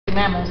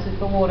Mammals, if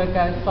the water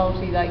goes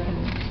salty, they can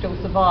still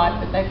survive,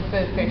 but they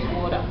prefer fresh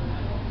water.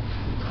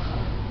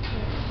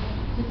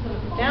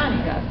 Down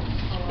you go.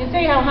 You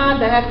see how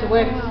hard they have to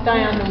work to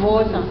stay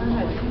underwater.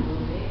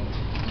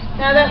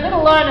 Now that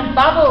little line of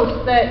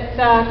bubbles that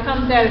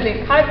comes out of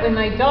their coat when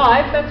they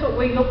dive, that's what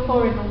we look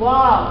for in the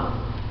wild.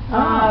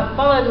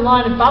 Follow the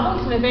line of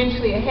bubbles and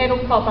eventually a head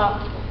will pop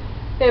up.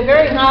 They're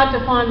very hard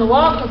to find in the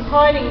wild because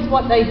hiding is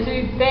what they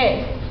do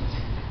best.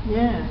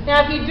 Yeah.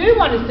 Now, if you do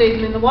want to see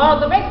them in the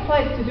wild, the best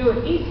place to do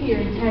it is here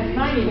in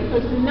Tasmania,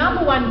 because the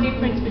 #1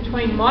 difference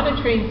between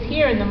monitoring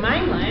here and the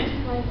mainland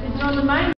is on the mainland.